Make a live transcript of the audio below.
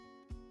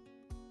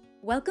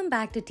Welcome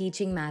back to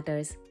Teaching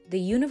Matters, the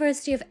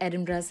University of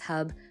Edinburgh's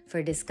hub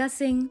for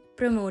discussing,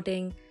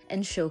 promoting,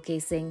 and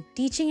showcasing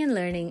teaching and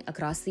learning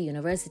across the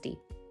university.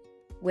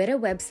 We're a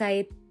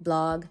website,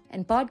 blog,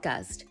 and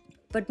podcast,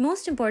 but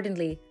most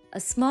importantly, a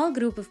small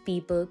group of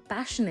people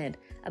passionate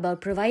about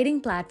providing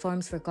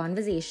platforms for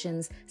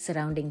conversations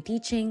surrounding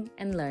teaching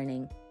and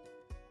learning.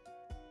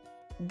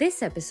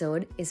 This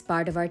episode is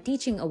part of our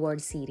Teaching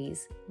Awards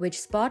series, which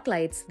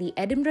spotlights the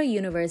Edinburgh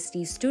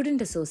University Student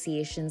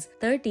Association's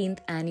 13th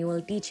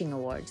Annual Teaching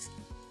Awards.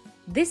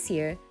 This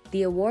year,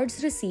 the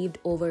awards received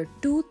over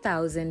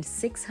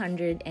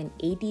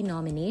 2,680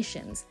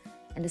 nominations,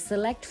 and a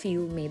select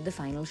few made the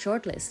final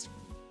shortlist.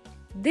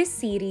 This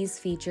series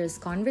features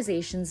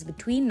conversations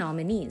between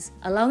nominees,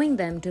 allowing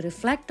them to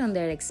reflect on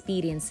their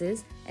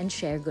experiences and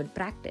share good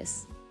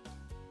practice.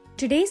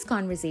 Today's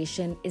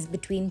conversation is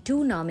between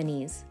two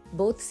nominees,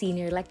 both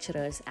senior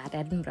lecturers at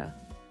Edinburgh,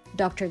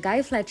 Dr.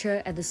 Guy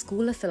Fletcher at the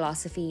School of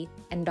Philosophy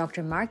and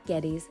Dr. Mark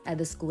Geddes at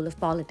the School of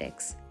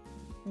Politics.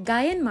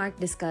 Guy and Mark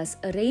discuss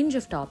a range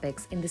of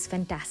topics in this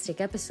fantastic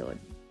episode: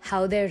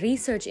 how their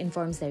research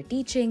informs their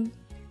teaching,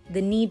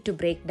 the need to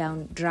break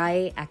down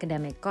dry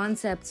academic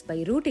concepts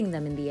by rooting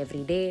them in the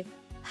everyday,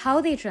 how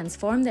they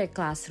transform their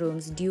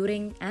classrooms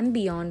during and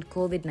beyond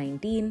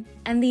COVID-19,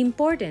 and the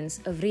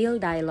importance of real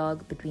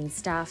dialogue between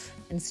staff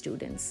and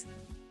students.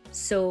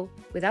 So,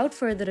 without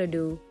further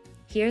ado,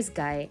 here's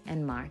Guy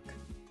and Mark.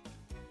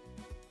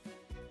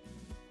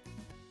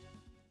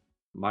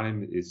 My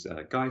name is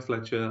Guy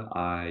Fletcher.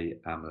 I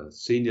am a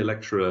senior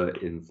lecturer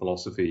in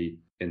philosophy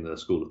in the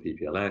School of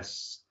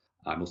PPLS.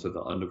 I'm also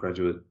the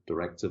undergraduate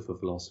director for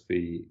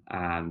philosophy,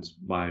 and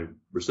my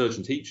research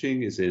and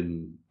teaching is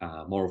in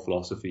moral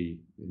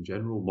philosophy in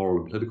general, moral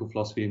and political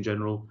philosophy in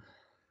general.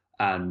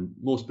 And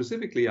more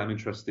specifically, I'm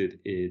interested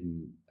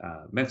in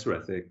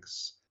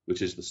metaethics,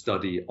 which is the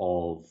study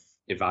of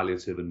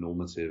evaluative and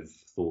normative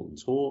thought and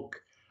talk.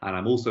 And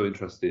I'm also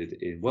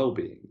interested in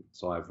well-being.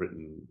 So I've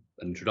written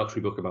an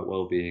introductory book about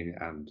well-being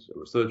and a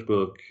research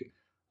book.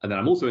 And then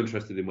I'm also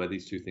interested in where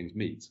these two things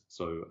meet.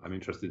 So I'm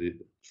interested in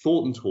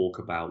thought and talk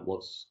about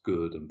what's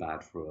good and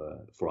bad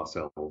for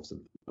ourselves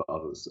and for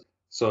others.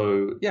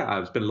 So yeah,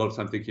 I've spent a lot of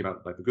time thinking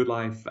about the good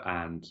life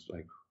and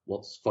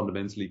what's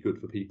fundamentally good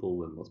for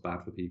people and what's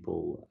bad for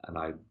people. And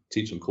I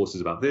teach some courses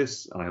about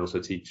this, and I also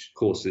teach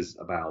courses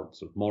about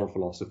sort of moral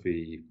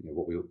philosophy,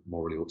 what we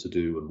morally ought to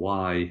do and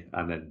why,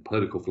 and then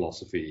political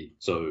philosophy.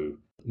 So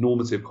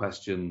normative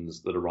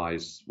questions that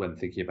arise when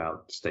thinking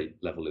about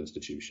state-level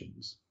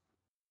institutions.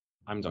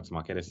 I'm Dr.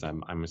 Mark Geddes.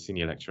 I'm a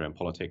senior lecturer in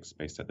politics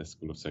based at the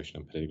School of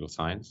Social and Political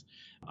Science.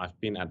 I've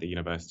been at the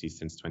university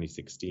since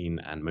 2016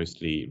 and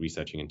mostly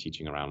researching and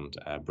teaching around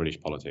British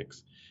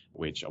politics,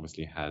 which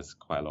obviously has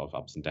quite a lot of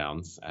ups and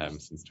downs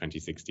since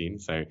 2016.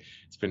 So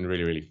it's been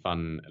really, really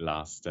fun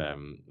last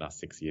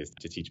 6 years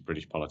to teach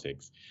British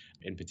politics,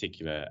 in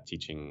particular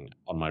teaching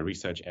on my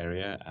research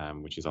area,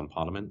 which is on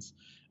parliaments.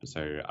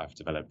 So I've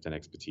developed an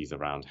expertise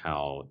around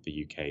how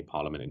the UK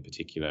Parliament in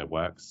particular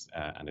works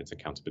and its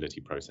accountability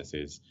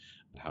processes,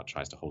 and how it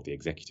tries to hold the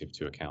executive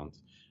to account.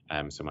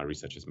 So my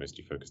research is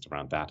mostly focused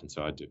around that. And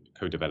so I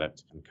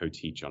co-developed and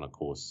co-teach on a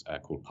course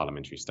called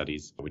Parliamentary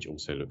Studies, which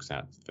also looks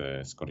at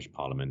the Scottish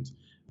Parliament.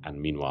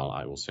 And meanwhile,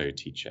 I also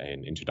teach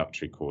an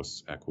introductory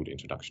course called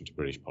Introduction to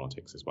British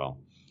Politics as well,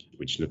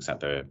 which looks at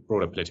the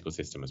broader political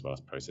system as well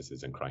as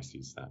processes and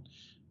crises that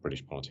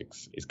British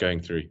politics is going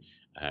through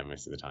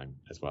most of the time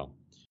as well.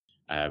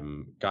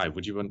 Guy,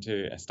 would you want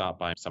to start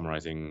by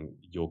summarizing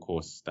your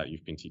course that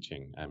you've been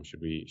teaching? Should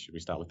we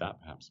start with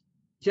that, perhaps?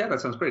 Yeah, that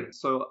sounds great.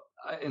 So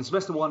in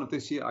semester one of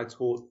this year, I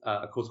taught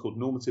a course called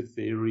Normative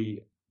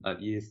Theory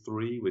at year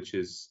 3, which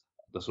is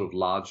the sort of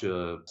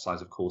larger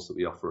size of course that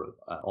we offer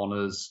at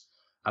honours.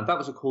 And that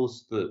was a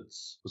course that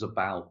was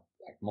about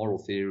moral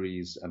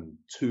theories, and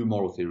 2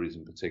 moral theories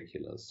in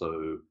particular.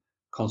 So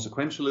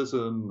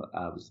consequentialism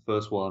was the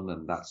first one,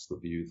 and that's the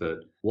view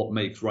that what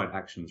makes right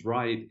actions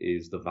right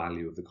is the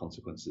value of the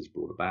consequences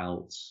brought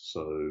about.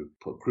 So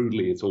put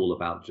crudely, it's all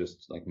about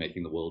just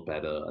making the world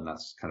better, and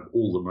that's kind of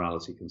all the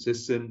morality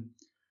consists in.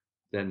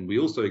 Then we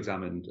also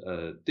examined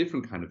a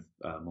different kind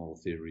of moral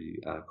theory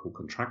called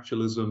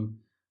contractualism,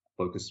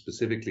 focused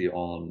specifically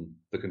on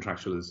the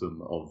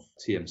contractualism of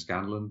T.M.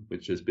 Scanlon,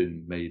 which has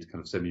been made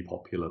kind of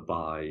semi-popular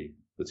by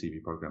the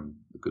TV program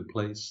The Good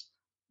Place.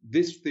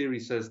 This theory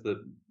says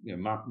that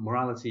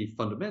morality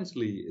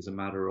fundamentally is a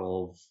matter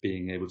of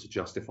being able to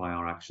justify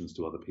our actions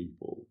to other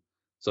people.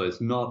 So it's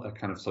not a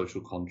kind of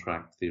social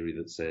contract theory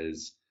that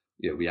says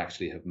we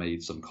actually have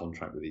made some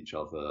contract with each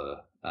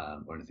other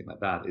or anything like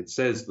that. It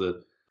says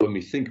that when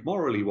we think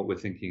morally, what we're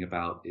thinking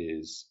about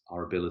is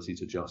our ability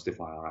to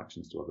justify our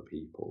actions to other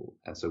people.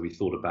 And so we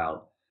thought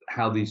about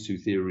how these two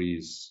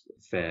theories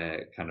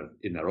fare kind of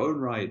in their own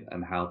right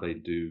and how they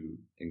do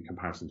in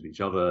comparison to each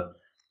other.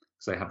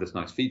 So they have this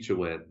nice feature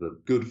where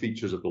the good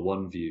features of the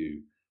one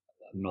view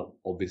are not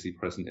obviously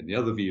present in the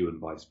other view,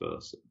 and vice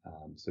versa.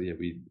 So yeah,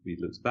 we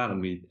looked at that,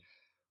 and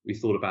we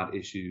thought about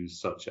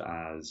issues such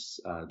as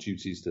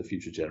duties to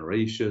future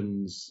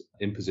generations,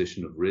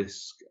 imposition of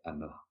risk,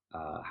 and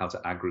how to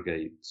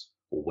aggregate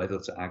or whether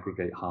to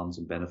aggregate harms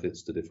and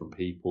benefits to different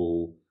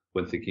people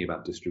when thinking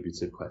about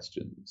distributive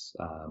questions.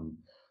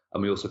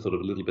 And we also thought a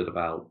little bit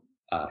about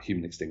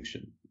human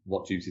extinction,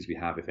 what duties we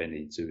have, if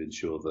any, to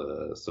ensure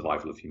the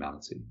survival of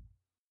humanity.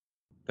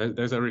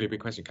 Those are really big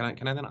questions.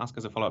 Can I then ask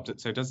as a follow-up?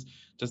 So does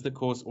the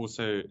course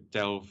also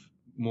delve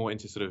more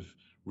into sort of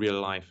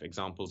real life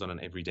examples on an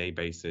everyday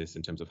basis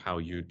in terms of how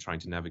you're trying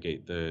to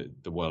navigate the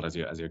world as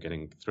you're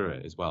getting through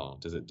it as well?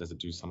 Does it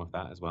do some of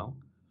that as well?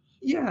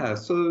 Yeah,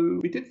 so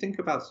we did think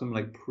about some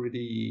like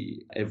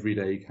pretty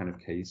everyday kind of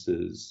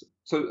cases.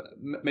 So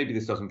maybe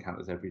this doesn't count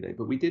as everyday,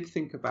 but we did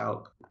think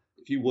about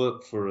if you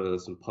work for a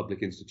sort of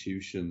public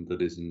institution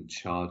that is in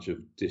charge of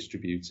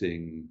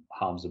distributing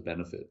harms and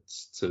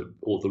benefits to,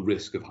 or the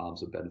risk of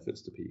harms and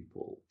benefits to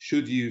people,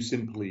 should you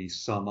simply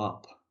sum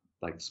up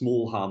like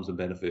small harms and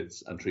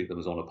benefits and treat them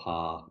as on a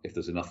par if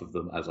there's enough of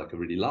them as like a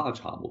really large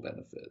harm or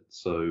benefit?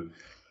 So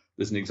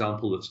there's an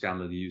example that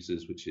Scanlon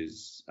uses, which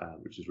is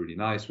really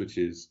nice, which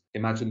is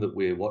imagine that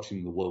we're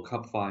watching the World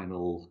Cup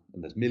final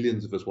and there's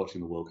millions of us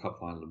watching the World Cup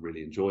final and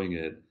really enjoying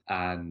it.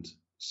 And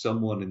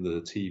someone in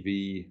the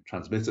TV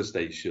transmitter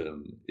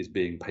station is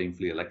being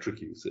painfully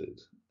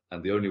electrocuted.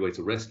 And the only way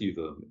to rescue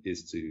them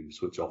is to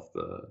switch off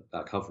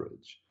that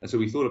coverage. And so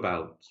we thought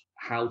about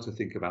how to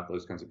think about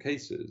those kinds of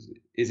cases.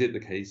 Is it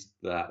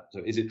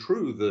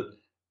true that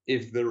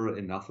if there are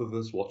enough of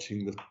us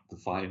watching the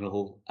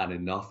final and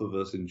enough of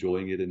us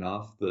enjoying it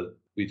enough that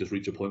we just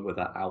reach a point where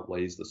that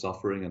outweighs the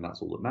suffering and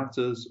that's all that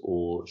matters?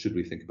 Or should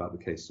we think about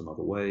the case some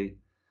other way?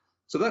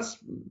 So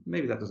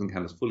maybe that doesn't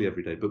count as fully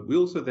everyday, but we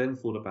also then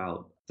thought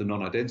about the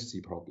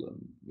non-identity problem,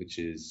 which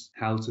is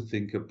how to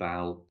think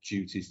about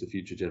duties to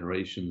future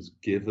generations,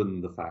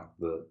 given the fact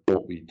that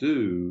what we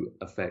do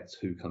affects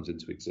who comes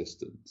into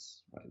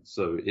existence. Right?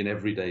 So in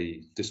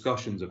everyday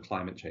discussions of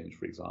climate change,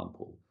 for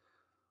example,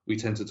 we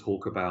tend to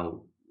talk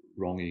about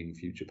wronging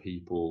future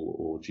people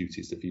or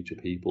duties to future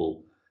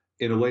people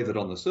in a way that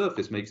on the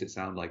surface makes it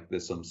sound like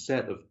there's some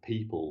set of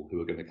people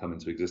who are going to come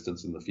into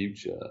existence in the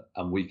future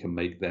and we can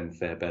make them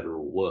fare better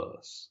or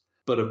worse.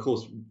 But of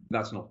course,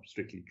 that's not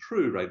strictly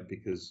true, right?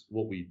 Because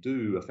what we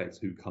do affects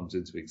who comes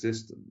into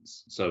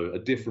existence. So a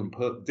different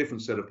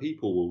set of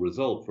people will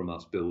result from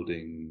us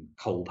building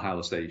coal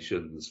power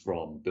stations,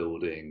 from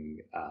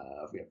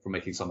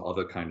making some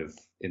other kind of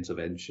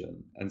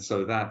intervention. And so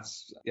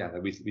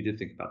we did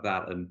think about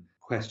that, and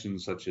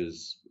questions such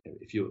as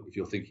if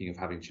you're thinking of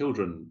having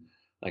children,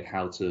 like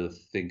how to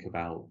think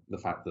about the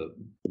fact that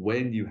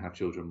when you have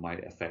children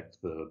might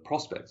affect the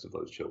prospects of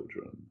those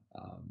children.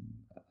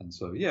 And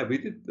so, yeah, we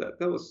did that.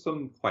 There was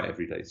some quite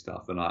everyday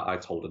stuff. And I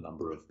told a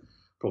number of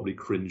probably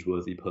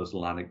cringeworthy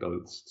personal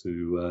anecdotes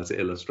to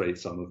illustrate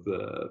some of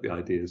the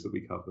ideas that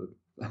we covered.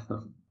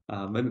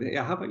 And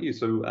yeah, how about you?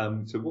 So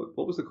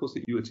what was the course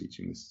that you were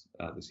teaching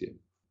this year?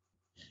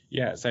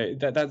 Yeah, so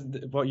that's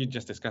what you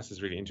just discussed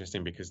is really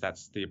interesting, because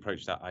that's the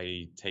approach that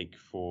I take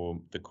for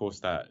the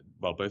course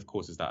both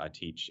courses that I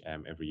teach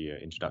every year,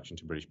 Introduction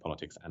to British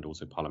Politics and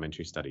also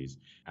Parliamentary Studies.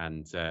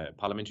 And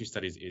Parliamentary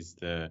Studies is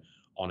the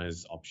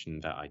honours option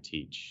that I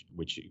teach,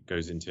 which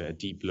goes into a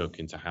deep look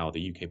into how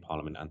the UK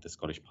Parliament and the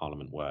Scottish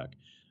Parliament work.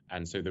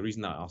 And so the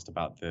reason that I asked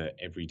about the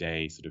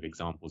everyday sort of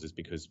examples is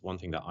because one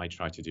thing that I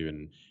try to do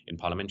in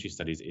parliamentary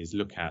studies is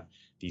look at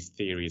these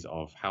theories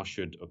of how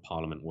should a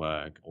parliament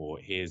work, or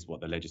here's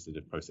what the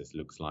legislative process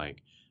looks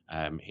like.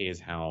 Here's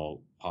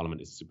how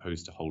parliament is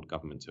supposed to hold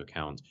government to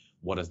account.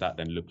 What does that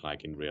then look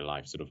like in real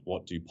life? Sort of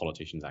what do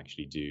politicians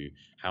actually do?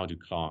 How do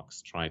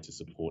clerks try to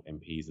support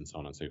MPs and so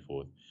on and so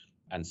forth?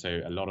 And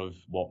so a lot of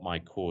what my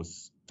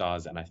course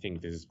does, and I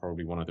think this is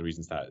probably one of the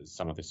reasons that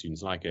some of the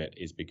students like it,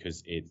 is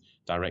because it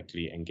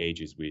directly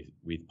engages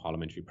with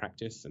parliamentary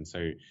practice. And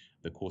so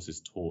the course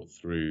is taught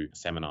through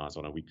seminars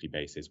on a weekly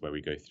basis where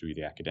we go through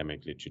the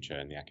academic literature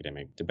and the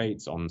academic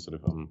debates on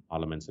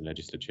parliaments and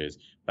legislatures.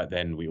 But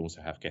then we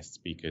also have guest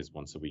speakers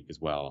once a week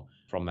as well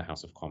from the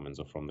House of Commons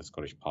or from the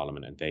Scottish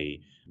Parliament, and they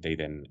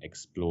then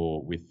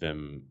explore with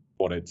them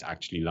what it's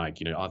actually like.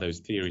 Are those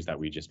theories that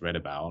we just read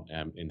about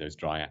in those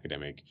dry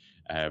academic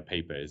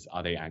papers,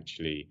 are they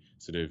actually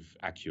sort of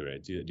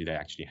accurate? Do they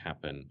actually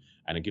happen?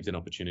 And it gives an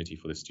opportunity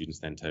for the students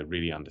then to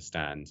really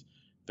understand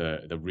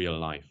the real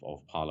life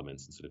of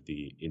parliaments and sort of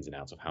the ins and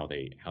outs of how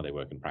they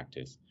work in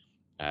practice,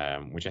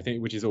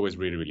 which is always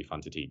really, really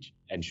fun to teach.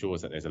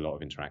 Ensures that there's a lot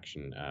of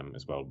interaction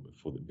as well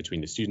between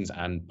the students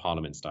and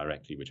parliaments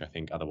directly, which I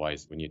think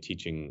otherwise when you're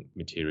teaching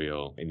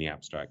material in the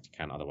abstract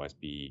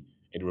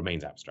it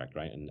remains abstract,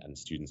 right? And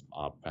students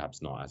are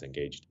perhaps not as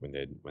engaged when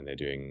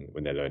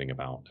they're learning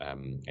about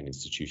an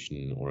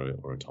institution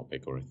or a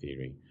topic or a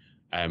theory.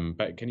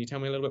 But can you tell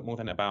me a little bit more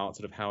then about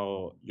sort of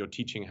how your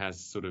teaching has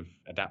sort of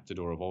adapted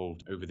or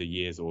evolved over the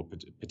years, or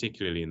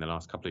particularly in the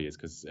last couple of years?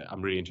 Because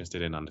I'm really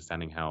interested in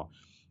understanding how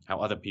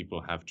other people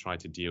have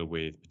tried to deal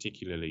with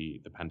particularly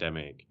the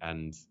pandemic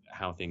and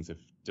how things have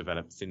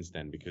developed since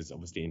then, because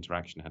obviously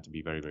interaction had to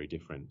be very, very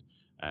different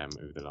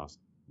over the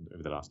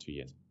last 2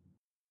 years.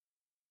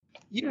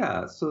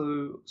 Yeah,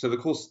 so the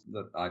course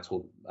that I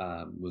taught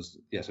was,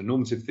 so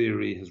normative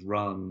theory has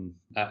run,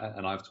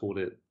 and I've taught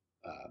it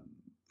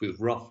with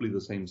roughly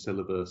the same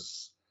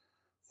syllabus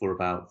for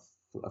about,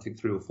 I think,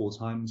 3 or 4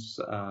 times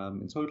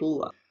in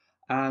total.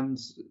 And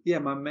yeah,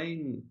 my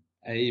main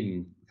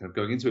aim kind of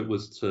going into it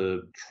was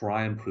to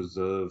try and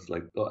preserve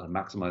and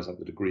maximize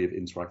the degree of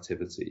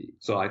interactivity.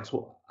 So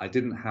I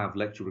didn't have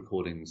lecture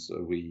recordings,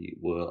 so we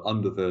were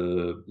under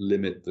the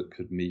limit that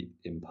could meet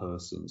in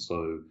person.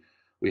 So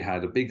we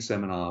had a big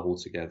seminar all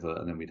together,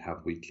 and then we'd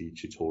have weekly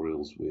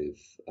tutorials with,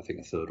 I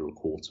think, a third or a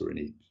quarter in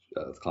each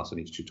class in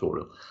each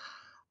tutorial.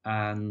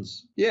 And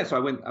yeah, so I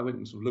went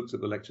and sort of looked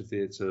at the lecture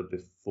theatre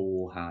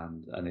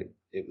beforehand, and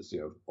it was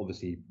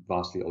obviously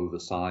vastly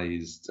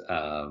oversized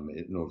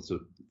in order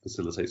to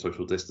facilitate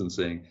social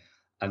distancing.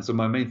 And so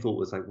my main thought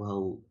was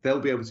well,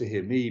 they'll be able to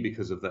hear me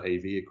because of the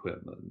AV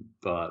equipment,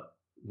 but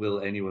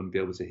will anyone be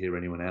able to hear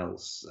anyone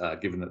else?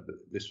 Given that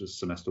this was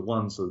semester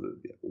one, so that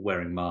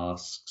wearing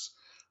masks,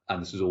 and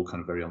this is all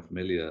kind of very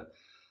unfamiliar.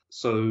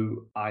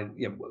 So I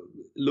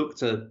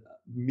looked at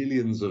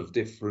millions of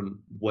different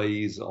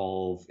ways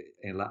of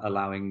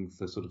allowing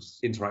for sort of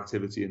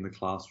interactivity in the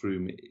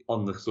classroom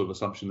on the sort of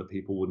assumption that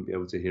people wouldn't be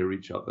able to hear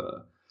each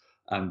other.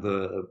 And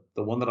the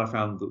one that I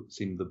found that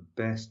seemed the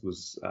best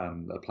was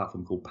a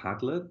platform called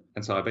Padlet.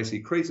 And so I basically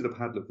created a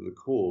Padlet for the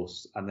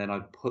course, and then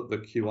I'd put the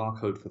QR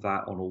code for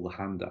that on all the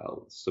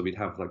handouts. So we'd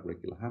have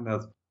regular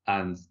handouts,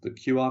 and the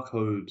QR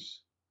code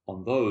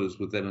on those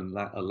would then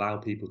allow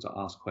people to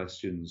ask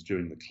questions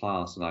during the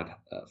class. And I'd,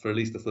 for at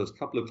least the first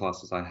couple of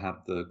classes, I had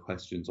the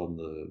questions on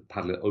the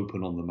Padlet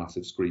open on the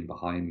massive screen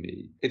behind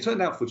me. It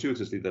turned out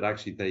fortuitously that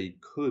actually they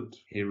could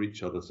hear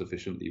each other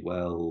sufficiently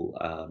well,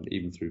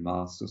 even through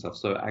masks and stuff.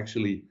 So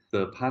actually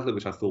the Padlet,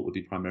 which I thought would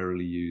be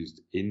primarily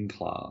used in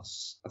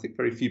class, I think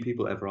very few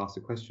people ever asked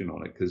a question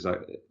on it, because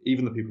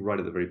even the people right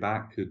at the very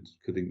back could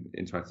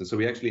interact. And so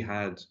we actually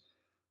had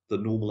the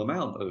normal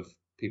amount of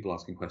people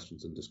asking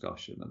questions and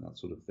discussion and that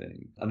sort of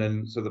thing. And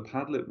then, so the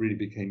Padlet really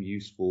became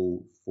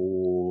useful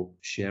for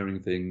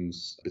sharing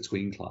things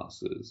between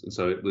classes. And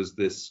so it was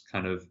this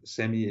kind of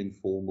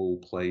semi-informal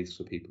place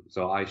for people.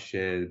 So I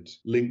shared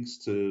links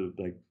to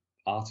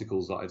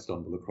articles that I'd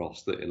stumbled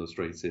across that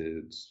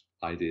illustrated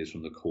ideas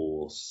from the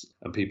course,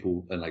 and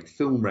people, and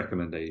film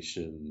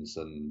recommendations,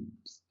 and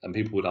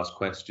people would ask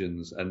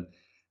questions. And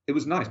it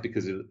was nice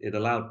because it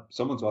allowed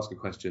someone to ask a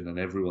question and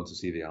everyone to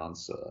see the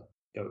answer.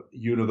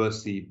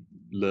 University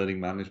learning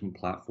management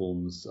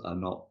platforms are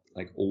not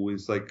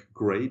always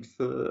great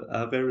for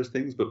various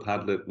things, but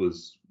Padlet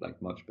was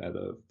much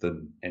better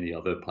than any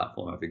other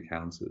platform I've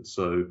encountered.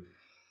 So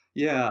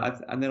yeah,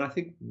 and then I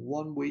think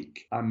one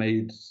week I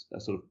made a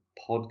sort of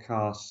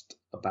podcast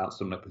about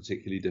some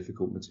particularly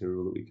difficult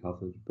material that we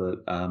covered.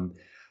 But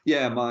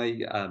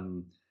my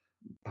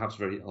perhaps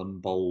very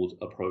unbold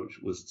approach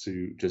was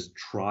to just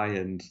try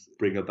and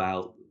bring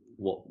about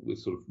what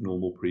was sort of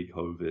normal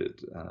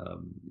pre-COVID.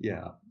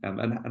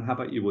 And how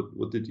about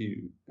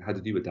you? How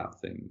did you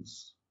adapt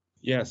things?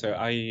 Yeah, so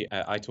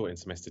I taught in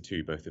semester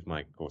 2 both of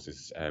my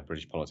courses,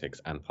 British politics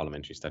and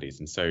parliamentary studies.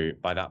 And so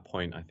by that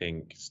point, I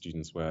think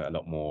students were a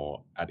lot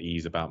more at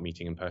ease about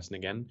meeting in person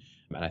again.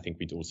 And I think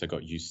we'd also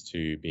got used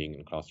to being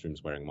in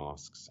classrooms wearing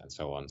masks and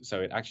so on.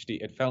 So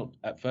it felt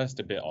at first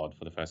a bit odd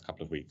for the first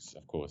couple of weeks,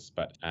 of course.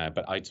 But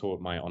I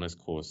taught my honours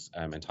course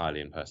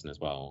entirely in person as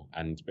well.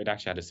 And it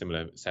actually had a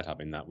similar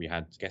setup in that we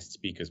had guest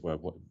speakers were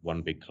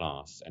one big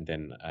class, and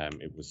then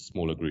it was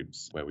smaller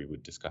groups where we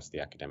would discuss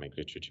the academic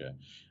literature.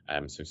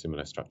 So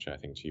similar structure, I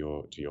think, to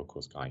your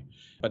course, Guy.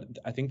 But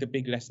I think the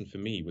big lesson for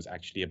me was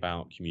actually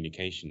about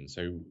communication.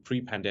 So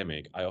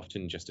pre-pandemic, I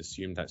often just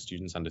assumed that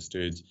students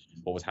understood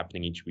what was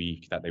happening each week,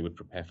 that they would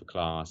prepare for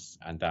class,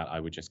 and that I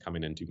would just come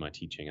in and do my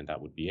teaching and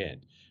that would be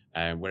it.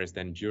 Whereas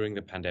then during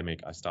the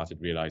pandemic, I started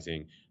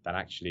realizing that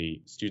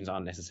actually students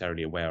aren't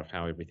necessarily aware of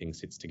how everything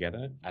sits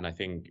together. And I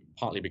think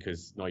partly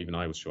because not even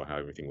I was sure how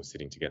everything was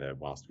sitting together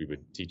whilst we were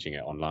teaching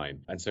it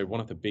online. And so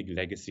one of the big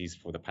legacies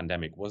for the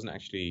pandemic wasn't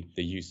actually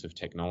the use of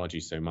technology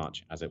so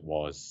much as it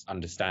was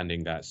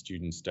understanding that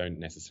students don't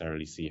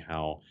necessarily see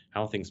how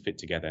things fit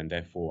together. And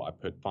therefore, I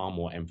put far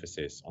more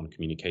emphasis on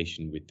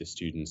communication with the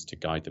students to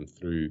guide them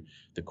through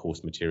the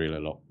course material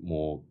a lot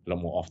more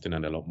often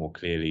and a lot more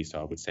clearly. So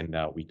I would send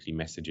out weekly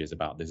messages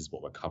about this is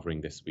what we're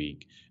covering this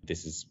week.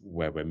 This is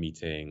where we're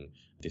meeting.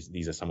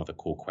 These are some of the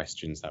core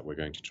questions that we're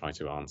going to try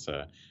to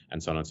answer,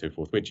 and so on and so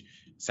forth, which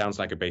sounds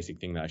like a basic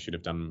thing that I should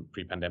have done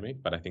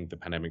pre-pandemic, but I think the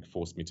pandemic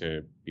forced me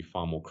to be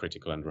far more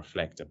critical and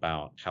reflect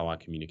about how I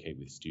communicate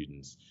with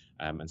students.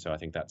 And so I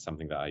think that's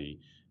something that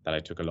I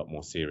took a lot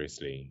more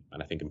seriously,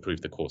 and I think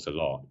improved the course a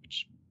lot,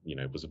 which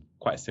was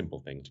quite a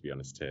simple thing, to be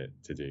honest,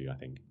 to do, I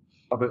think.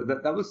 Oh, but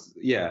that was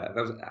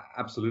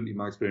absolutely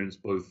my experience,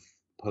 both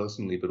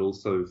personally, but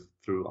also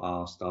through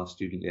our staff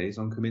student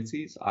liaison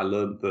committees. I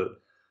learned that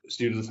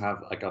students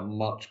have a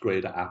much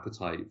greater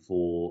appetite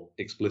for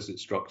explicit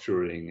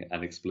structuring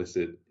and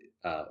explicit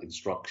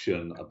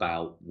instruction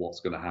about what's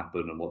going to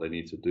happen and what they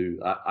need to do.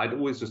 I'd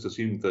always just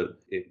assumed that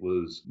it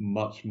was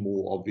much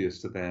more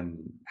obvious to them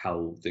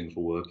how things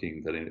were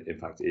working than it in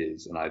fact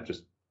is, and I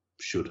just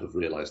should have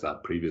realized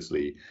that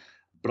previously.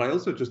 But I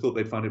also just thought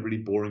they'd find it really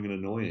boring and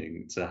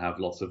annoying to have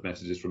lots of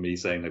messages from me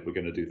saying, like, we're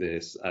going to do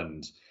this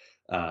and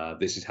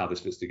this is how this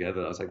fits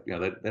together. I was like,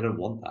 they don't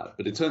want that.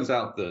 But it turns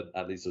out that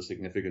at least a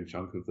significant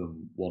chunk of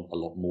them want a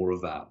lot more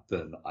of that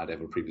than I'd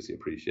ever previously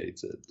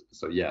appreciated.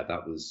 So yeah,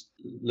 that was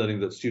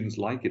learning that students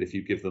like it if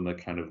you give them a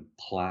kind of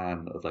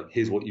plan of like,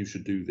 here's what you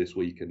should do this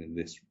week and in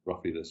this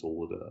roughly this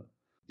order.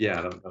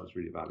 Yeah, that was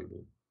really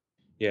valuable.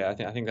 Yeah,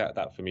 I think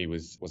that for me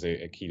was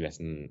a key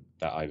lesson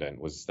that I learned,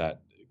 was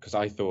that because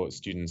I thought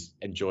students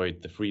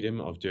enjoyed the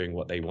freedom of doing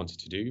what they wanted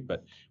to do,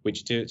 but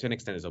which to an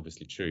extent is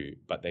obviously true,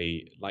 but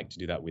they like to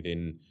do that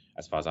within,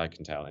 as far as I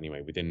can tell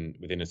anyway,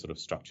 within a sort of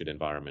structured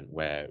environment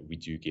where we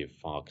do give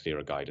far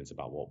clearer guidance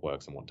about what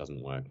works and what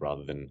doesn't work,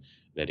 rather than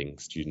letting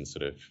students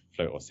sort of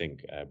float or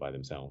sink by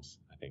themselves,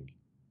 I think.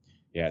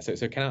 Yeah,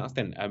 so can I ask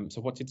then, so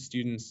what did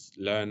students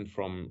learn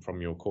from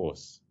your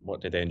course?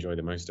 What did they enjoy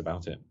the most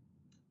about it?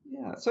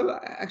 Yeah, so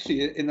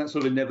actually in that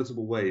sort of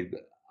inevitable way,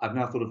 I've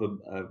now thought of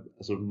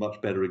a sort of much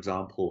better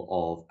example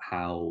of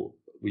how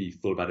we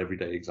thought about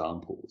everyday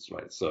examples,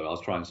 right? So I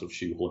was trying to sort of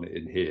shoehorn it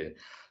in here.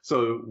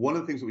 So one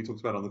of the things that we talked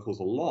about on the course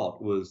a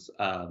lot was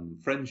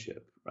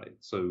friendship, right?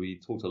 So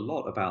we talked a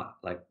lot about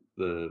like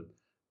the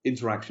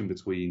interaction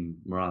between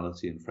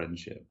morality and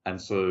friendship. And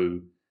so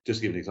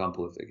just to give an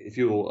example, if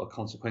you're a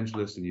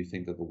consequentialist and you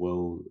think that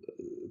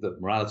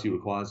that morality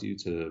requires you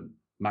to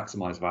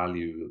maximize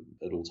value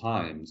at all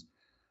times,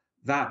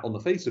 that on the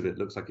face of it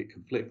looks like it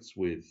conflicts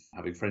with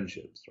having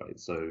friendships, right?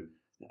 So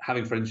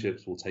having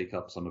friendships will take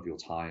up some of your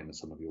time and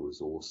some of your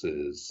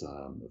resources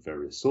of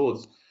various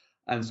sorts.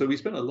 And so we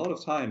spent a lot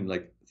of time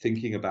like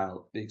thinking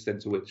about the extent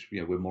to which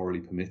we're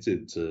morally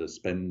permitted to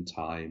spend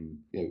time,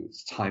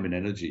 time and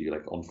energy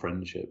like on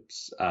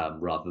friendships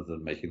rather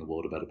than making the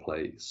world a better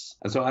place.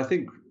 And so I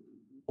think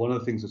one of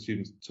the things that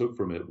students took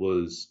from it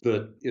was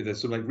that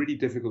there's some like really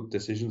difficult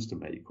decisions to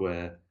make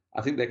where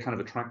I think they're kind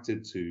of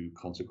attracted to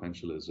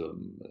consequentialism.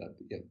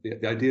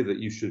 The idea that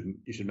you should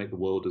make the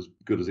world as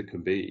good as it can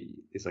be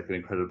is like an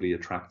incredibly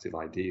attractive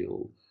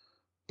ideal,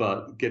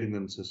 but getting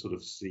them to sort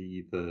of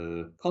see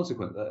the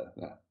consequence,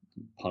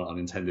 pun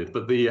unintended,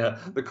 but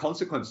the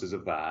consequences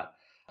of that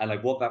and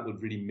like what that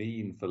would really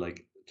mean for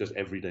like just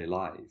everyday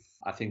life.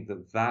 I think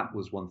that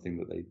was one thing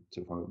that they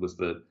took from it, was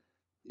that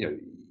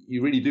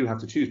you really do have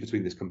to choose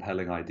between this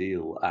compelling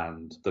ideal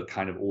and the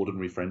kind of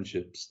ordinary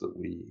friendships that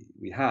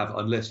we have,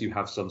 unless you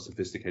have some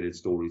sophisticated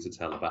story to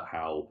tell about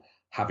how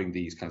having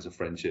these kinds of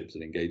friendships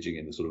and engaging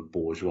in the sort of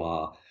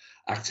bourgeois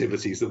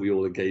activities that we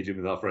all engage in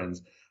with our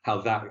friends, how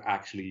that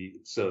actually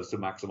serves to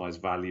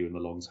maximize value in the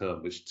long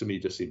term, which to me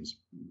just seems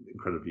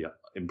incredibly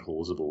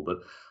implausible. But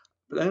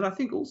then I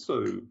think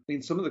also,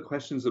 some of the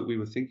questions that we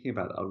were thinking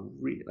about are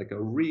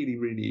really,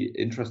 really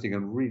interesting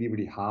and really,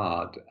 really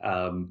hard.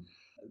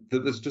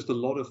 There's just a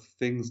lot of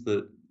things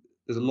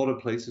there's a lot of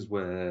places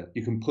where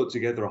you can put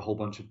together a whole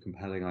bunch of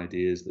compelling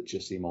ideas that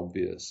just seem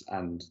obvious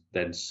and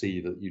then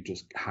see that you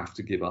just have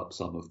to give up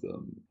some of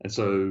them. And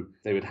so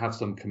they would have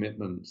some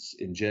commitments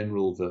in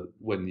general that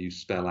when you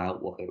spell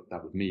out what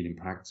that would mean in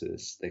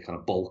practice, they kind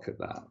of balk at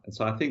that. And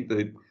so I think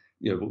that,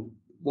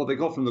 what they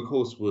got from the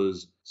course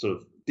was sort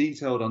of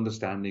detailed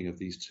understanding of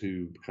these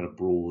two kind of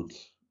broad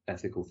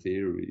ethical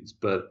theories.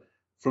 But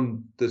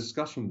from the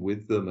discussion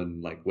with them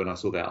and like when I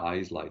saw their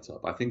eyes light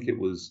up, I think it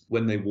was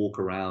when they walk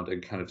around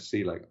and kind of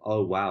see like,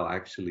 oh, wow,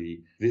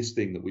 actually this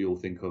thing that we all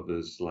think of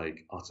as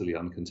like utterly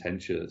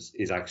uncontentious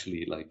is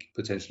actually like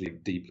potentially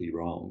deeply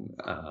wrong.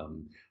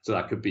 So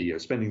that could be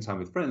spending time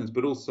with friends,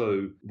 but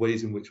also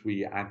ways in which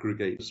we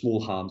aggregate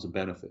small harms and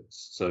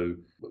benefits. So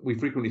we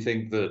frequently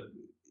think that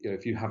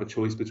if you have a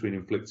choice between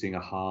inflicting a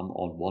harm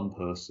on one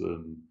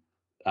person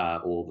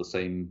or the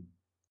same,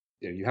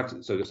 you have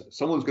to, so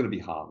someone's going to be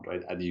harmed,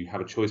 right? And you have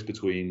a choice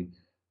between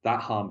that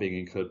harm being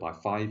incurred by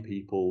 5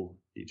 people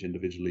each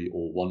individually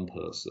or one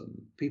person.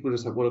 People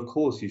just say, well, of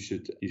course you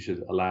should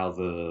allow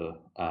the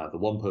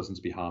one person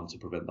to be harmed to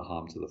prevent the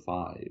harm to the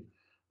 5.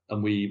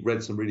 And we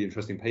read some really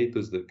interesting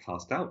papers that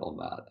cast doubt on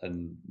that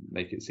and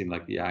make it seem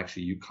like,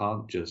 actually you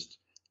can't just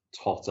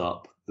tot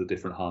up the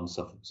different harms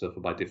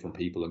suffered by different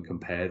people and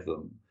compare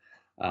them.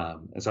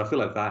 And so I feel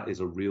like that is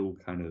a real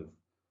kind of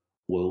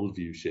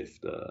worldview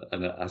shifter,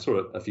 and I saw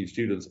a few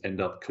students end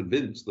up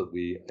convinced that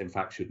we in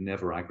fact should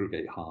never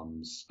aggregate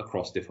harms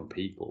across different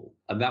people,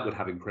 and that would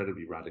have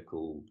incredibly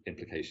radical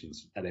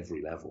implications at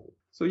every level.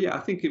 So I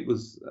think it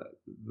was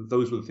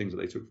those were the things that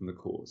they took from the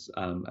course.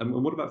 And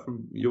what about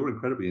from your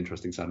incredibly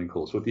interesting sounding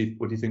course? What do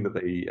you think that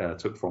they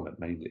took from it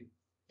mainly?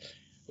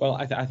 Well,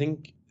 I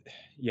think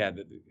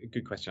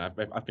good question.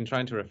 I've been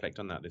trying to reflect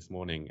on that this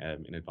morning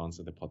in advance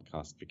of the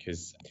podcast,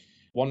 because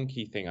one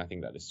key thing I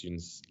think that the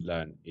students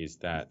learn is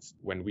that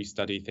when we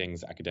study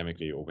things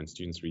academically, or when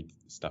students read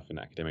stuff in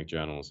academic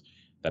journals,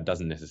 that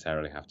doesn't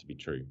necessarily have to be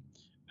true.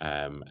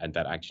 and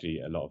that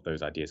actually a lot of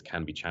those ideas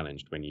can be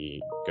challenged when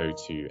you go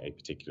to a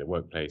particular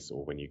workplace,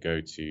 or when you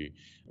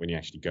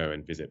actually go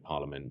and visit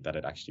Parliament, that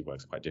it actually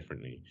works quite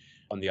differently.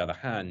 On the other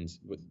hand,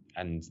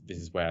 and this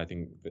is where I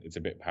think that it's a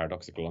bit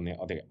paradoxical, on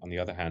the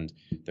other hand,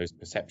 those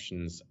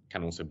perceptions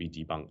can also be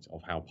debunked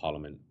of how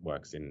Parliament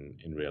works in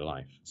real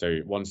life. So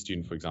one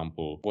student, for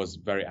example, was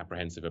very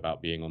apprehensive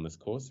about being on this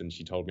course, and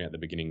she told me at the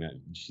beginning that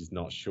she's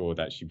not sure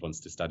that she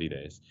wants to study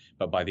this.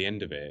 But by the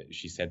end of it,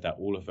 she said that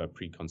all of her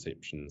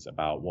preconceptions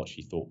about what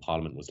she thought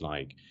Parliament was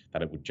like,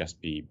 that it would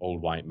just be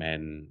old white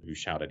men who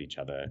shout at each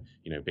other,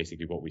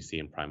 basically what we see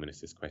in Prime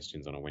Minister's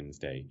questions on a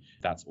Wednesday.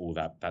 That's all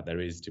that there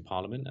is to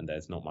Parliament, and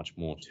there's not much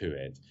more to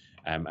it.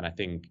 And I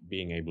think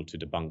being able to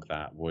debunk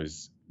that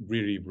was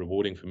really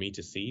rewarding for me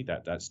to see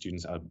that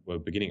students were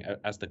beginning,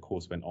 as the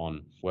course went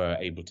on, were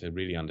able to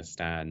really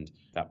understand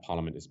that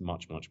Parliament is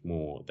much, much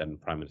more than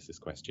Prime Minister's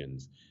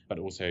questions. But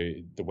also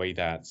the way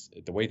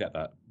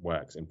that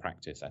works in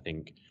practice, I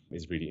think,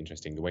 is really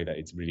interesting. The way that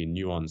it's really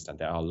nuanced, and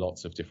there are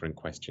lots of different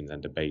questions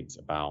and debates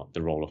about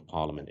the role of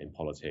Parliament in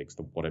politics,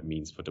 what it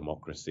means for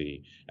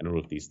democracy, and all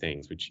of these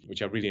things,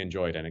 which I really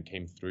enjoyed. And it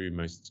came through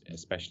most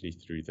especially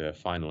through the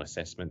final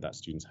assessment that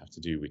students have to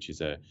do, which is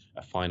a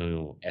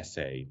final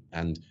essay.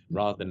 And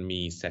rather than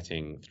me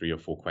setting 3 or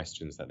 4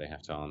 questions that they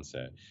have to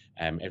answer,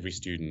 every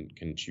student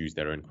can choose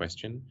their own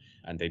question,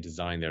 and they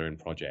design their own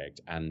project.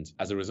 And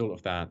as a result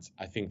of that,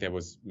 I think there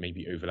was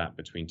maybe overlap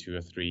between 2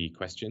 or 3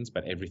 questions,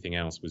 but everything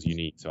else was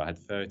unique. So I had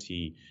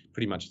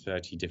pretty much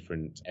 30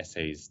 different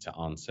essays to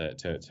answer,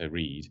 to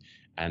read.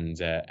 And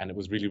it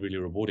was really, really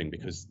rewarding,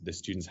 because the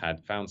students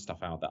had found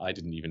stuff out that I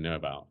didn't even know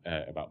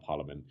about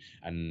Parliament.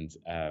 And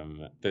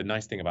the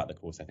nice thing about the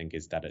course, I think,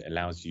 is that it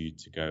allows you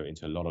to go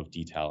into a lot of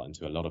detail,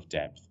 into a lot of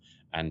depth,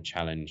 and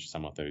challenge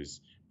some of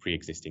those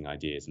pre-existing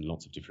ideas in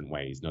lots of different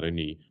ways, not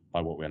only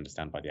by what we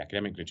understand by the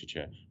academic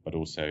literature, but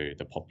also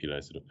the popular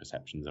sort of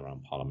perceptions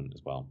around Parliament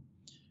as well.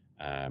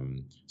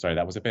 Sorry,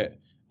 that was a bit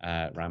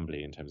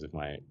rambly in terms of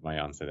my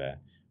answer there.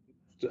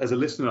 As a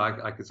listener,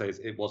 I could say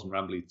it wasn't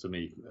rambly to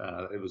me.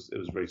 It was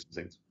very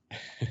succinct.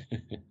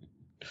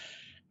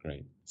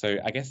 Great. So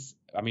I guess,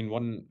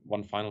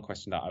 one final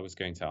question that I was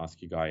going to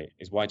ask you, Guy,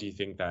 is why do you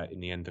think that in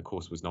the end the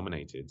course was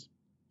nominated?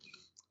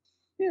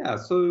 Yeah,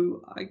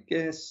 so I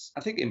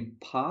think in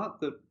part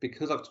that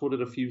because I've taught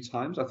it a few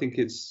times, I think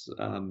it's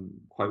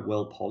quite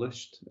well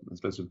polished. I'm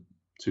supposed to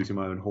tooting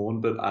my own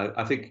horn, but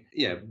I think,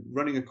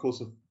 running a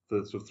course of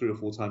the sort of 3 or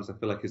 4 times, I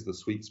feel like is the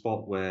sweet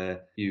spot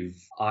where you've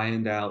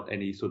ironed out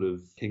any sort of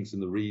kinks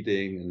in the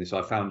reading. And so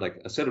I found like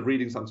a set of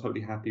readings I'm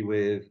totally happy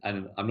with,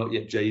 and I'm not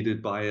yet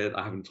jaded by it.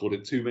 I haven't taught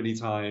it too many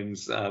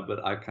times,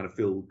 but I kind of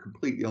feel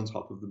completely on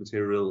top of the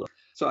material.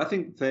 So I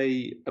think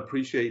they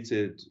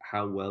appreciated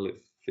how well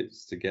it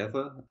fits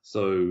together.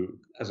 So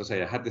as I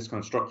say, I had this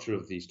kind of structure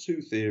of these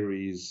 2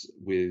 theories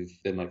with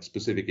then like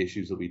specific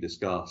issues that we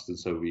discussed. And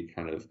so we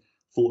kind of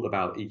thought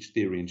about each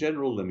theory in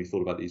general, then we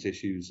thought about these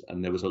issues,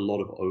 and there was a lot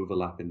of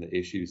overlap in the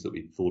issues that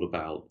we thought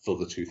about for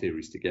the 2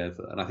 theories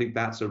together. And I think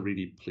that's a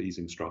really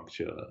pleasing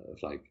structure of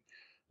like,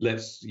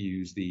 let's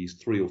use these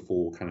 3 or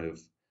 4 kind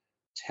of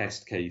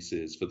test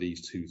cases for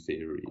these 2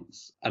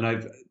 theories.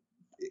 And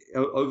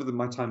over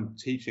my time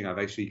teaching, I've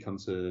actually come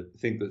to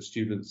think that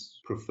students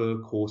prefer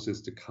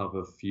courses to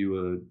cover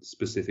fewer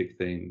specific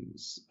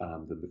things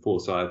than before.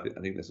 So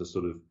I think there's a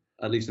sort of,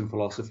 at least in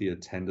philosophy, a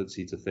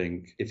tendency to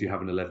think if you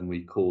have an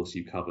 11-week course,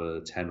 you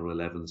cover 10 or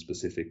 11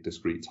 specific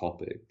discrete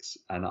topics.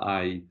 And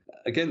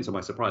again, to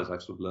my surprise,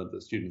 I've sort of learned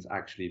that students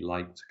actually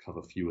like to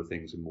cover fewer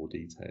things in more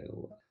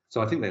detail.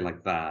 So I think they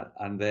like that.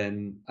 And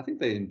then I think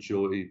they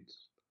enjoyed,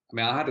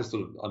 I had a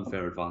sort of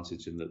unfair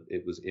advantage in that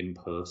it was in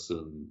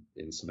person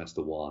in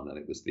semester 1, and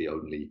it was the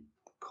only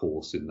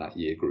course in that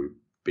year group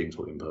being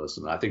taught in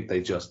person. I think they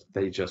just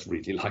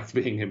really liked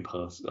being in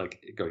person,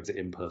 like going to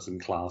in-person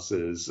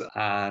classes.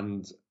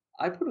 And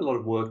I put a lot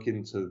of work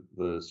into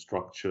the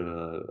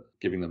structure,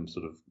 giving them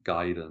sort of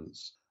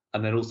guidance.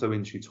 And then also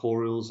in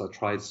tutorials, I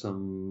tried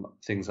some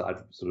things that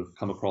I'd sort of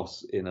come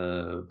across in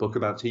a book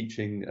about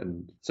teaching.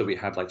 And so we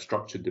had like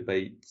structured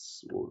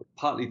debates,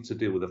 partly to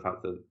deal with the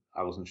fact that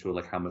I wasn't sure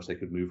like how much they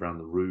could move around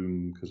the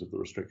room because of the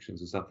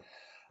restrictions and stuff.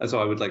 And so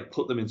I would like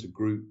put them into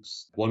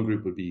groups. One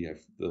group would be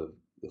the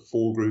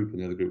for group,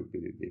 and the other group would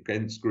be the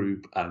against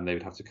group, and they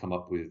would have to come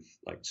up with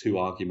like 2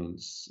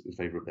 arguments in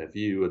favor of their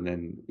view, and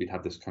then we'd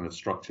have this kind of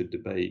structured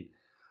debate,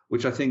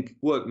 which I think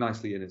worked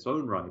nicely in its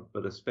own right,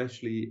 but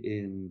especially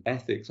in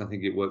ethics, I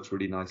think it works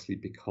really nicely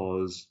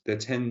because there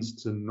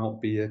tends to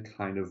not be a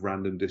kind of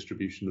random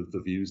distribution of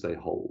the views they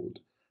hold.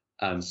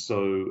 And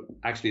so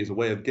actually as a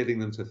way of getting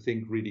them to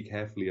think really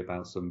carefully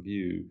about some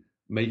view,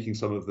 making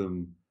some of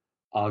them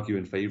argue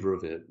in favor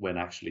of it when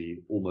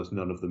actually almost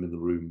none of them in the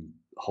room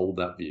hold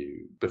that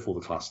view before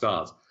the class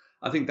starts.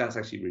 I think that's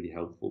actually really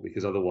helpful,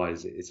 because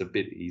otherwise it's a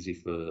bit easy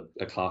for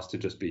a class to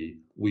just be,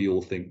 we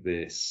all think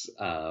this,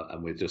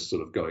 and we're just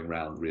sort of going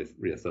around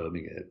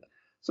reaffirming it.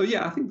 So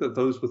yeah, I think that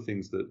those were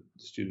things that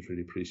students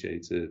really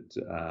appreciated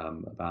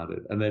about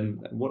it. And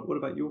then what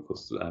about your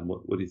course?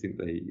 What do you think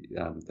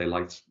they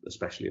liked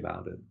especially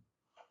about it?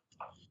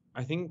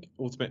 I think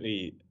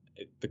ultimately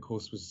the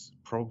course was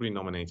probably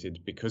nominated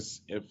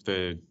because of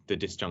the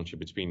disjuncture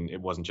between it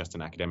wasn't just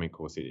an academic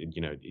course.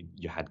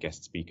 You had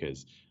guest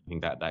speakers. I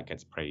think that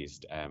gets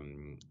praised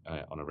on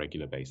a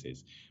regular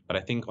basis. But I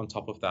think on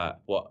top of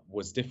that, what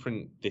was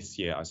different this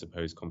year, I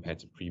suppose, compared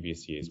to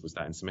previous years, was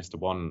that in semester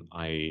one,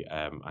 I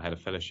had a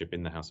fellowship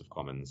in the House of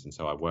Commons, and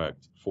so I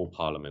worked for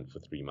Parliament for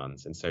 3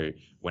 months. And so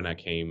when I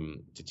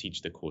came to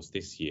teach the course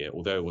this year,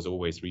 although it was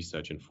always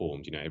research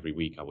informed, every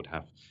week I would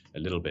have a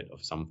little bit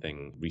of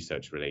something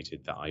research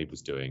related that I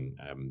was doing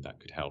that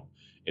could help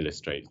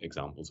illustrate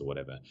examples or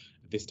whatever.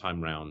 This time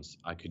round,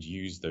 I could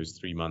use those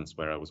 3 months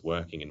where I was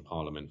working in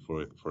Parliament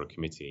for a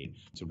committee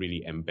to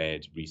really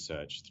embed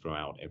research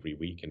throughout every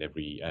week and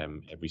every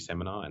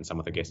seminar. And some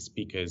of the guest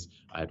speakers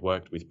I had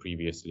worked with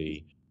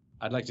previously.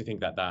 I'd like to think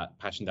that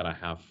passion that I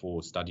have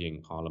for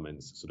studying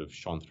parliaments sort of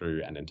shone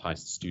through and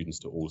enticed students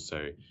to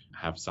also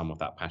have some of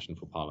that passion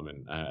for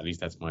Parliament. At least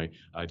that's my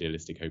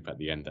idealistic hope at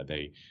the end, that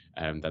they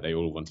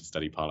all want to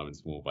study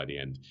parliaments more by the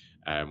end.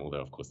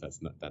 Although of course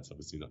that's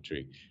obviously not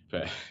true.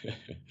 But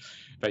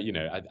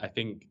I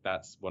think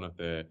that's one of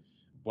the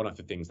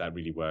things that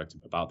really worked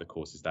about the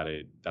course is that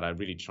I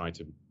really tried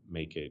to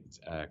make it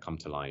come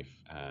to life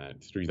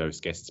through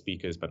those guest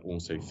speakers, but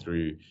also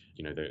through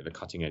the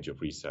cutting edge of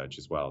research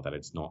as well. That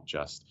it's not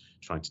just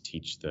trying to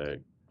teach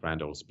the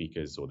grand old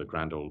speakers or the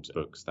grand old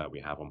books that we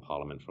have on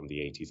Parliament from the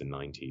 80s and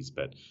 90s,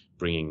 but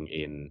bringing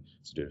in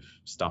sort of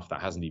stuff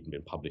that hasn't even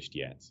been published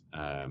yet,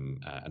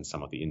 and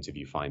some of the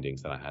interview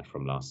findings that I had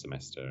from last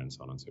semester and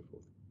so on and so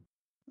forth.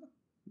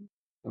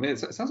 I mean, it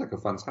sounds like a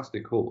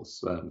fantastic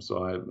course,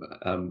 so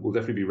I will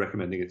definitely be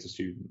recommending it to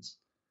students.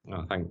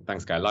 Oh,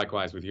 thanks, Guy.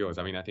 Likewise with yours.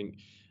 I mean, I think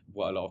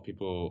what a lot of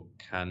people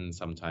can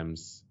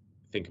sometimes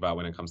think about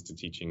when it comes to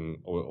teaching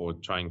or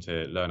trying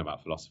to learn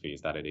about philosophy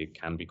is that it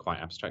can be quite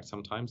abstract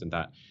sometimes, and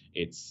that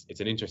it's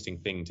an interesting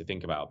thing to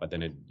think about, but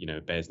then it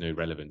bears no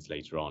relevance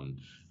later on,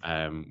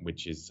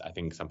 which is, I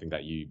think, something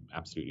that you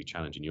absolutely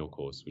challenge in your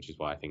course, which is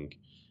why I think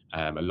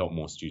a lot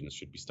more students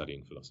should be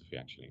studying philosophy,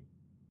 actually.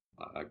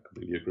 I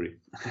completely agree.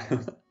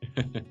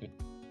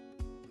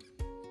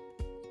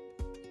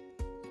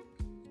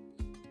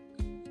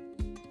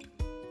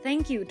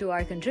 Thank you to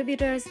our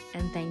contributors,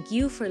 and thank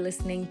you for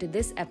listening to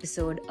this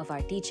episode of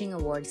our Teaching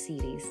Awards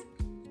series.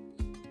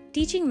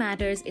 Teaching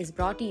Matters is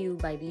brought to you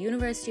by the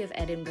University of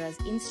Edinburgh's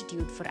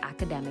Institute for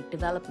Academic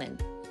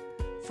Development.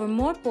 For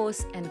more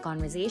posts and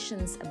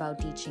conversations about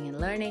teaching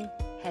and learning,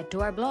 head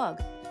to our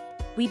blog.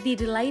 We'd be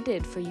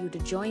delighted for you to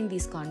join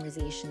these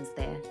conversations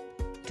there.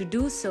 To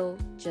do so,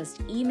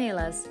 just email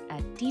us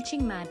at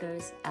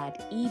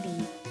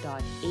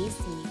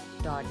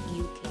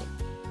teachingmatters@ed.ac.uk.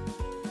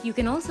 You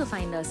can also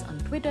find us on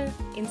Twitter,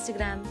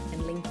 Instagram,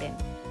 and LinkedIn.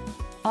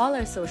 All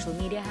our social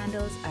media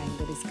handles are in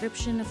the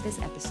description of this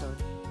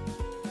episode.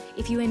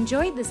 If you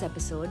enjoyed this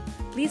episode,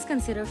 please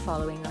consider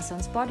following us on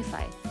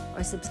Spotify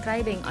or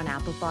subscribing on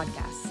Apple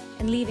Podcasts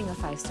and leaving a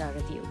 5-star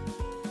review.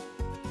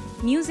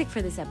 Music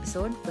for this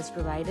episode was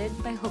provided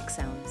by Hook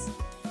Sounds.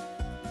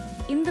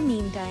 In the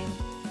meantime,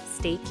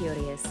 stay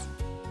curious.